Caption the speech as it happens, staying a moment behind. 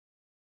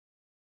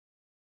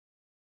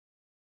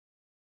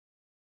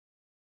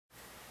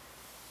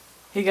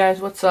Hey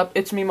guys, what's up?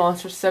 It's me,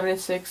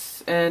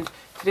 Monster76, and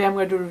today I'm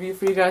going to do a review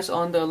for you guys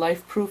on the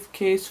life-proof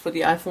case for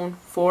the iPhone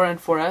 4 and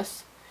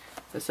 4S.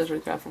 It says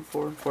right there, iPhone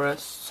 4 and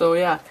 4S. So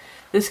yeah,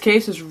 this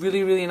case is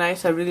really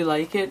nice. I really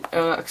like it,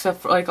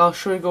 except for, I'll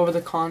go over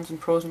the cons and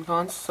pros and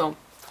cons. So,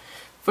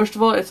 first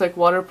of all, it's like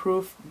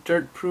waterproof,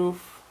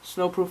 dirt-proof,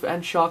 snowproof,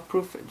 and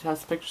shock-proof. It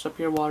has pictures up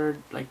here, water,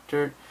 like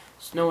dirt,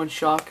 snow, and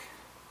shock,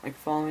 like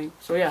falling.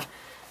 So yeah.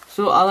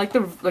 So I like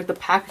the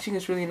packaging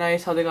is really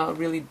nice. How they got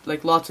really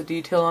lots of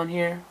detail on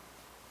here.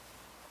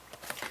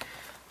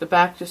 The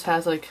back just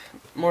has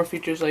more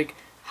features like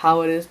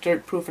how it is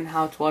dirt proof and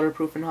how it's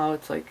waterproof and how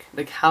it's like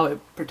how it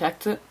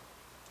protects it.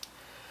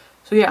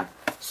 So yeah.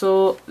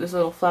 So this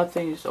little flap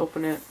thing, you just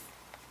open it.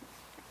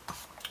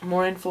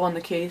 More info on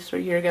the case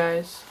right here,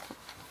 guys.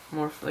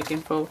 More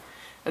info,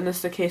 and this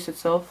is the case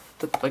itself.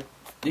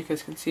 You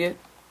guys can see it.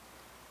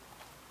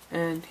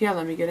 And yeah,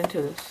 let me get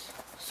into this.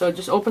 So it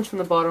just opens from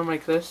the bottom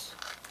like this,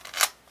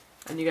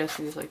 and you guys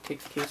can just take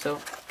the case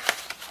out.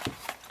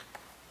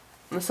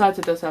 On the sides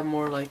it does have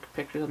more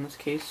pictures on this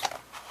case.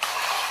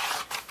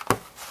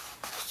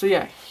 So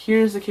yeah,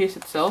 here's the case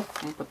itself.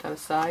 I'm gonna put that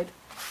aside.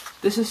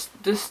 This is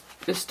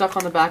stuck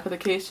on the back of the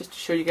case just to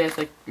show you guys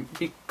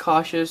be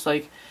cautious,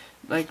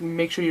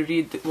 make sure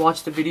you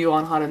watch the video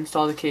on how to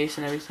install the case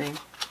and everything.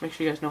 Make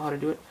sure you guys know how to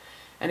do it.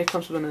 And it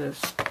comes with one of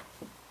this.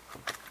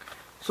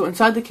 So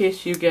inside the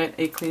case you get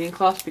a cleaning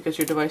cloth because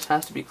your device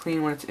has to be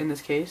clean when it's in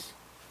this case.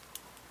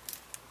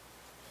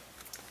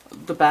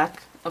 The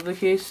back of the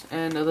case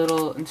and a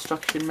little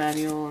instruction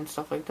manual and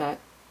stuff like that.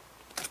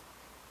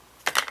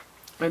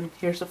 And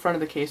here's the front of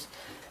the case.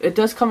 It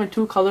does come in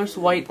two colors,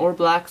 white or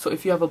black. So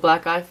if you have a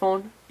black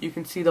iPhone, you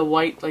can see the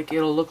white,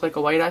 it'll look like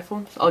a white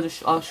iPhone.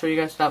 So I'll show you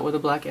guys that with a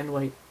black and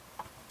white.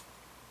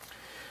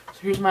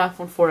 So here's my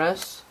iPhone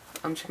 4S.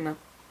 I'm just gonna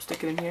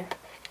stick it in here.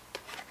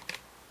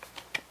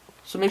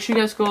 So make sure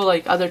you guys go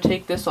either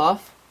take this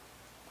off,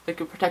 it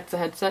protects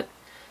the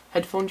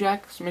headphone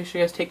jack. So make sure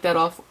you guys take that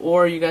off,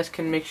 or you guys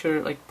can make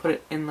sure put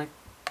it in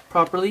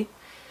properly.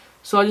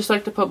 So I just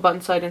like to put button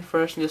side in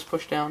first and just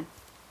push down.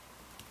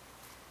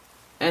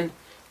 And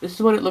this is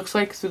what it looks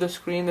like through the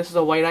screen. This is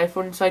a white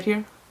iPhone inside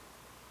here.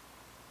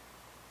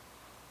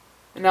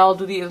 And now I'll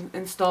do the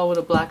install with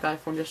a black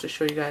iPhone just to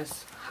show you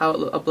guys how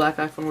a black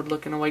iPhone would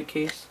look in a white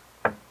case.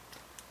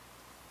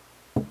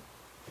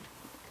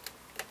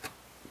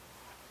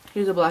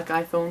 Here's a black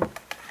iPhone.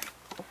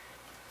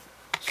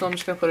 So I'm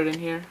just going to put it in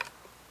here.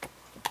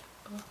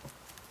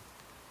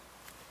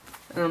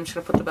 And I'm just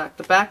going to put the back.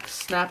 The back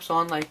snaps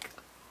on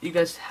you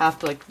guys have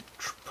to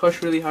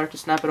push really hard to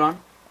snap it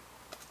on.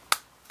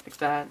 Like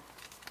that.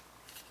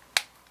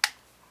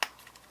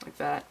 Like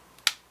that.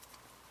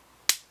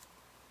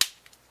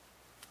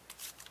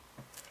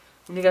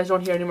 When you guys don't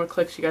hear any more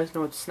clicks, you guys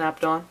know it's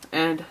snapped on.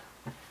 And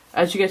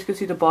as you guys can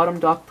see, the bottom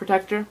dock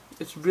protector,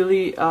 it's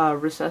really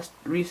recessed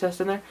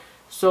in there.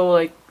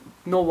 So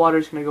no water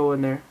is gonna go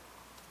in there,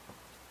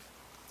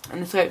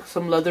 and it's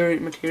some leather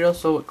material,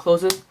 so it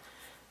closes.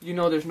 You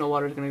know there's no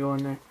water is gonna go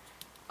in there,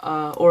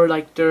 or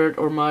dirt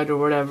or mud or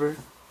whatever.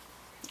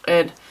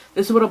 And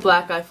this is what a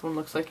black iPhone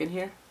looks like in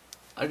here.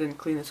 I didn't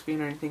clean the screen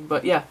or anything,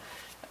 but yeah,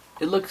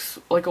 it looks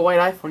like a white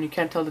iPhone. You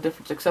can't tell the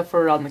difference except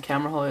for on the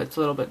camera hole. It's a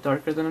little bit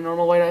darker than a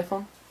normal white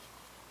iPhone.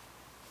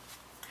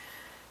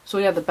 So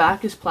yeah, the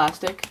back is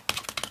plastic.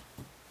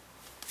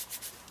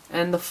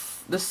 And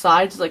the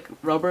sides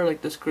rubber,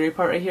 this gray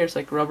part right here is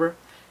rubber,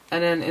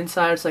 and then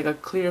inside it's a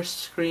clear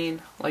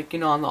screen, on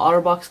the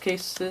OtterBox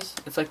cases,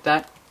 it's like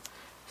that.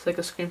 It's like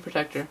a screen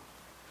protector.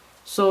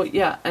 So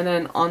yeah, and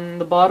then on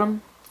the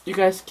bottom, you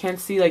guys can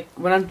see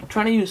when I'm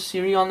trying to use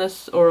Siri on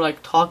this or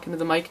talk into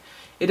the mic,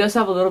 it does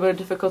have a little bit of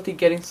difficulty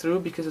getting through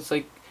because it's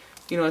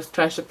it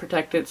tries to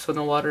protect it so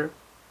no water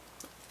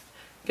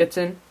gets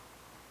in.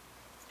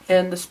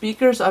 And the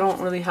speakers, I don't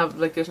really have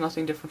there's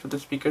nothing different with the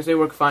speakers. They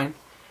work fine.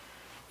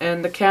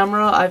 And the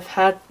camera, I've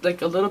had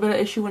a little bit of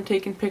issue when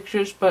taking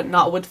pictures, but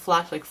not with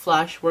flash.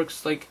 Flash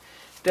works they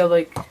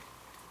have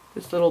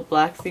this little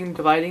black thing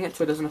dividing it,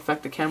 so it doesn't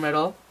affect the camera at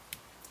all.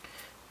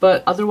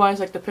 But otherwise,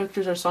 the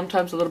pictures are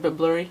sometimes a little bit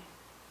blurry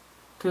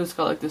because it's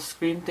got this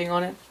screen thing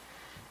on it.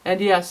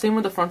 And yeah, same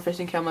with the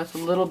front-facing camera. It's a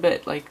little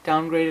bit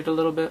downgraded a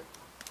little bit.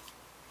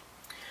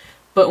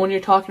 But when you're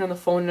talking on the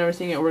phone and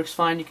everything, it works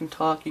fine. You can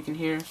talk, you can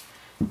hear,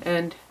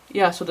 and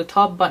yeah. So the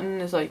top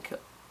button is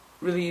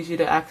really easy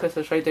to access.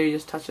 It's right there. You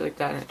just touch it like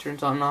that and it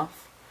turns on and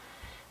off.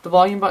 The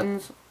volume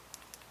buttons,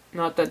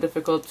 not that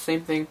difficult, same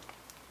thing.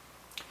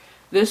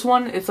 This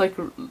one, it's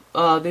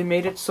they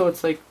made it so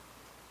it's you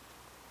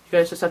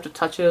guys just have to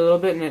touch it a little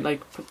bit and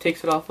it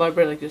takes it off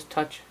vibrate, just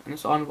touch, and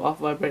it's on off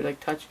vibrate,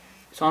 touch,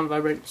 it's on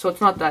vibrate. So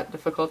it's not that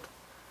difficult.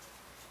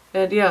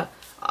 And yeah,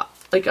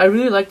 I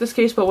really like this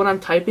case, but when I'm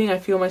typing I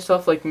feel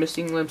myself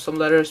missing some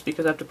letters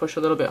because I have to push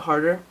a little bit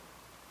harder.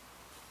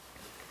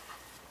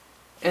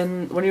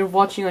 And when you're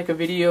watching a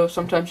video,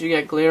 sometimes you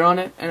get glare on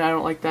it, and I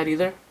don't like that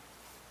either.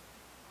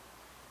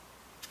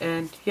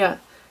 And yeah,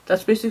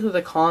 that's basically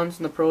the cons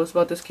and the pros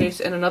about this case.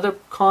 And another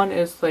con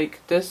is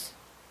this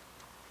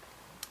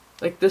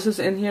like this is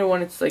in here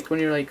when it's like when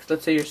you're like,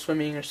 let's say you're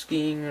swimming or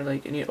skiing or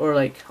like or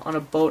like on a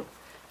boat,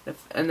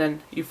 and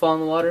then you fall in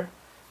the water.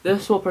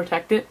 This will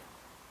protect it,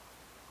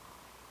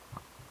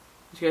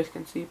 as you guys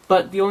can see.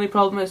 But the only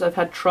problem is I've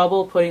had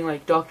trouble putting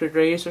like Dr.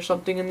 Dre's or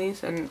something in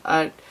these, and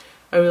I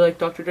really like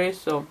Dr. Dre's,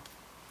 so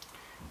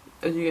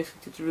as you guys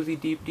can see, it's really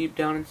deep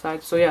down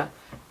inside. So yeah,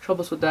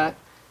 troubles with that.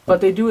 But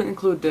they do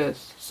include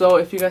this. So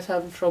if you guys are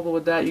having trouble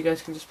with that, you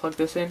guys can just plug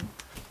this in,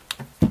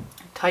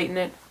 tighten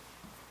it.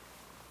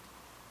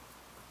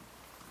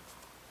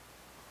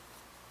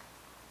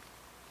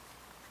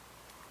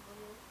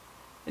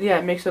 And yeah,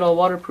 it makes it all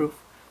waterproof.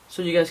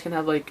 So you guys can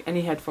have like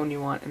any headphone you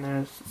want in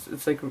there.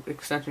 It's like an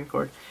extension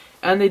cord.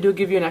 And they do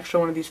give you an extra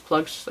one of these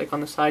plugs like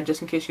on the side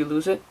just in case you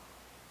lose it.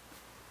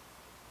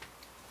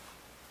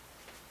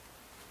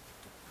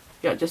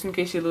 Yeah, just in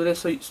case you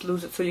lose it,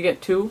 so you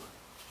get two.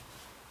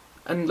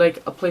 And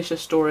like a place to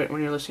store it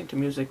when you're listening to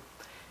music.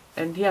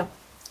 And yeah,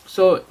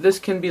 so this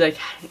can be like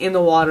in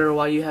the water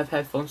while you have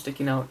headphones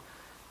sticking out,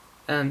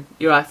 and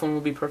your iPhone will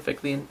be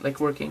perfectly like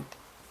working.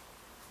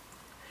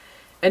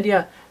 And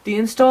yeah, the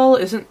install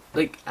isn't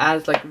like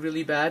as like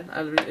really bad.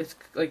 It's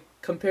like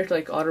compared to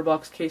like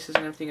OtterBox cases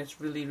and everything, it's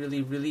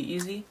really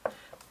easy.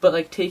 But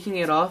like taking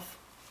it off,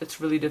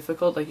 it's really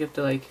difficult. Like you have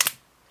to like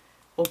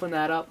open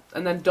that up,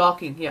 and then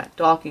docking. Yeah,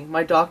 docking.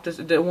 My dock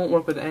it won't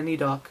work with any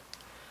dock,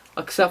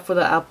 except for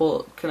the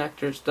Apple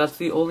connectors. That's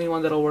the only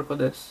one that'll work with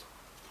this.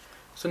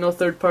 So no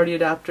third-party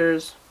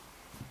adapters.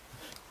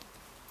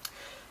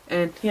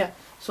 And yeah,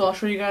 so I'll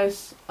show you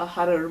guys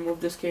how to remove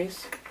this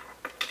case.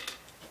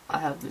 I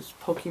have this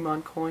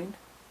Pokemon coin,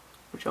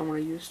 which I'm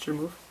going to use to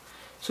remove.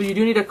 So you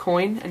do need a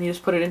coin, and you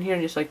just put it in here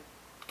and just like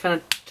kind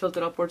of tilt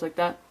it upwards like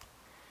that.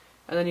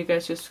 And then you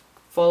guys just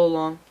follow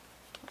along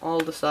all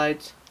the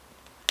sides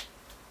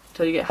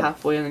until you get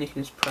halfway, and then you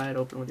can just pry it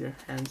open with your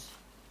hands.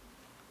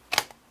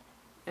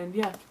 And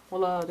yeah,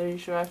 voila,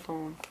 there's your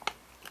iPhone.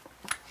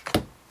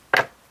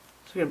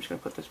 So here, I'm just going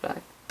to put this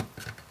back.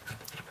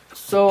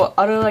 So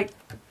out of like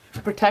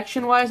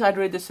protection wise, I'd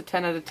rate this a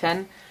 10 out of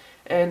 10.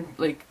 And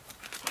like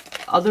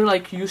other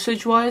like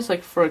usage wise,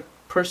 like for a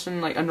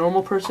person, like a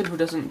normal person who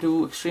doesn't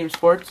do extreme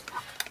sports,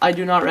 I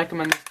do not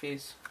recommend this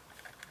case.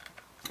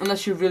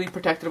 Unless you're really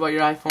protected about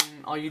your iPhone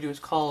and all you do is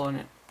call on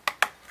it.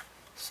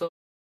 So